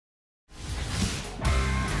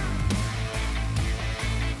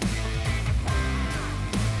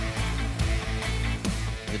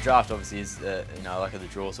draft obviously is, like a the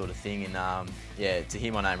draw sort of thing, and yeah, to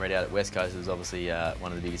hear my name read out at West Coast was obviously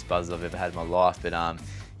one of the biggest buzzes I've ever had in my life. But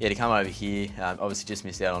yeah, to come over here, obviously just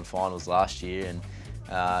missed out on finals last year, and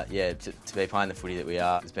yeah, to be playing the footy that we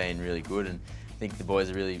are has been really good, and I think the boys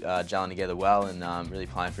are really gelling together well and really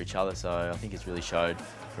playing for each other. So I think it's really showed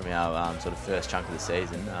from our sort of first chunk of the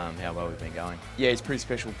season how well we've been going. Yeah, he's a pretty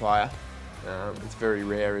special player. It's very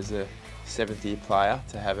rare as a 7th year player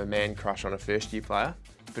to have a man crush on a 1st year player,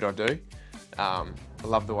 but I do. I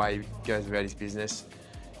love the way he goes about his business.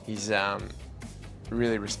 He's a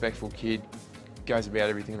really respectful kid, goes about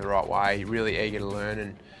everything the right way, really eager to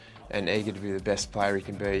learn and eager to be the best player he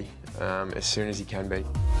can be as soon as he can be.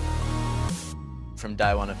 From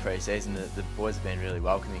day one of pre-season, the boys have been really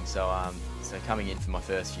welcoming. So, so coming in for my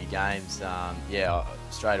first few games, yeah,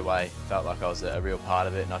 straight away felt like I was a real part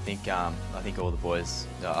of it, and I think all the boys,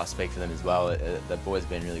 I speak for them as well. The boys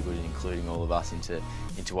have been really good in including all of us into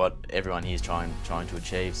what everyone here is trying to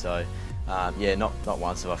achieve. So, yeah, not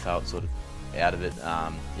once have I felt sort of out of it.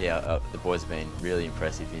 Yeah, the boys have been really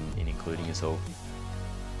impressive in including us all.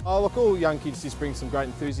 Oh, look, all young kids just bring some great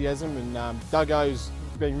enthusiasm, and Duggo's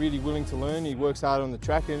been really willing to learn. He works hard on the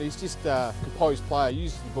track, and he's just a composed player,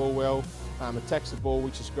 uses the ball well, attacks the ball,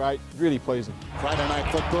 which is great, really pleasing. Friday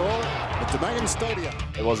night football at the Main Stadium.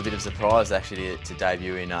 It was a bit of a surprise actually to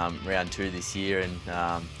debut in round 2 this year, and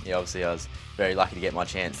yeah, obviously I was very lucky to get my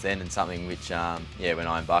chance then, and something which, yeah, when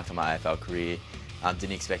I embarked on my AFL career,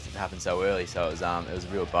 didn't expect it to happen so early. So it was a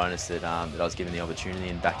real bonus that I was given the opportunity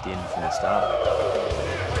and backed in from the start.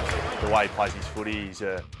 The way he plays his footy, he's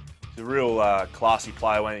a real classy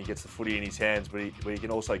player when he gets the footy in his hands, but he can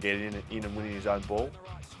also get in and win his own ball.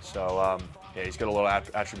 So yeah, he's got a lot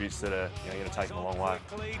of attributes that are going to take him a long way.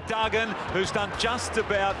 Liam Duggan, who's done just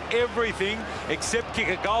about everything except kick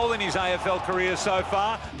a goal in his AFL career so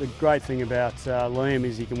far. The great thing about Liam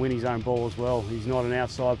is he can win his own ball as well. He's not an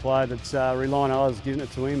outside player that's relying on others giving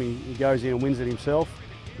it to him. He goes in and wins it himself,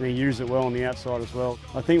 and he uses it well on the outside as well.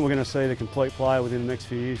 I think we're going to see the complete player within the next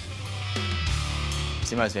few years.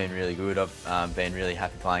 Simo's been really good. I've been really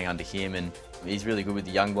happy playing under him, and he's really good with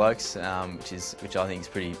the young blokes, which I think is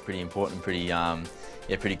pretty important, pretty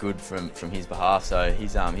good from his behalf. So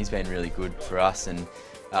he's been really good for us, and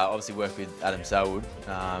obviously worked with Adam Selwood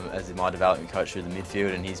as my development coach through the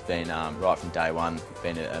midfield, and he's been right from day one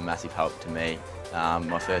been a massive help to me.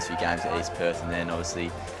 My first few games at East Perth, and then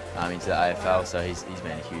obviously into the AFL. So he's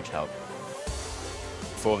been a huge help.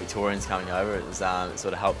 4 Victorians coming over, it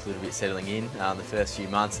sort of helped a little bit settling in the first few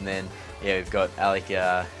months, and then yeah, we've got Alec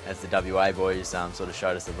as the WA boy, who's sort of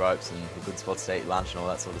showed us the ropes and the good spots to eat lunch and all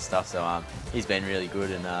that sort of stuff. So he's been really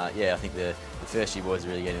good, and yeah, I think the first year boys are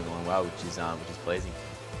really getting along well, which is pleasing.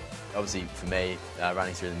 Obviously for me,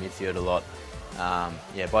 running through the midfield a lot,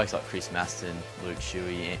 yeah, blokes like Chris Maston, Luke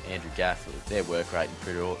Shuey, Andrew Gaff, their work rate and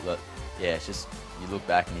pretty all. Yeah, it's just you look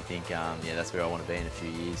back and you think, yeah, that's where I want to be in a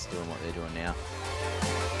few years, doing what they're doing now.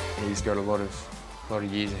 He's got a lot of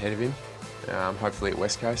years ahead of him, hopefully at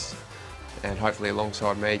West Coast, and hopefully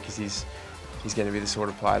alongside me, because he's going to be the sort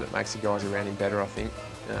of player that makes the guys around him better, I think.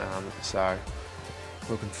 So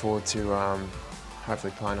looking forward to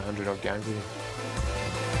hopefully playing 100 odd games with him.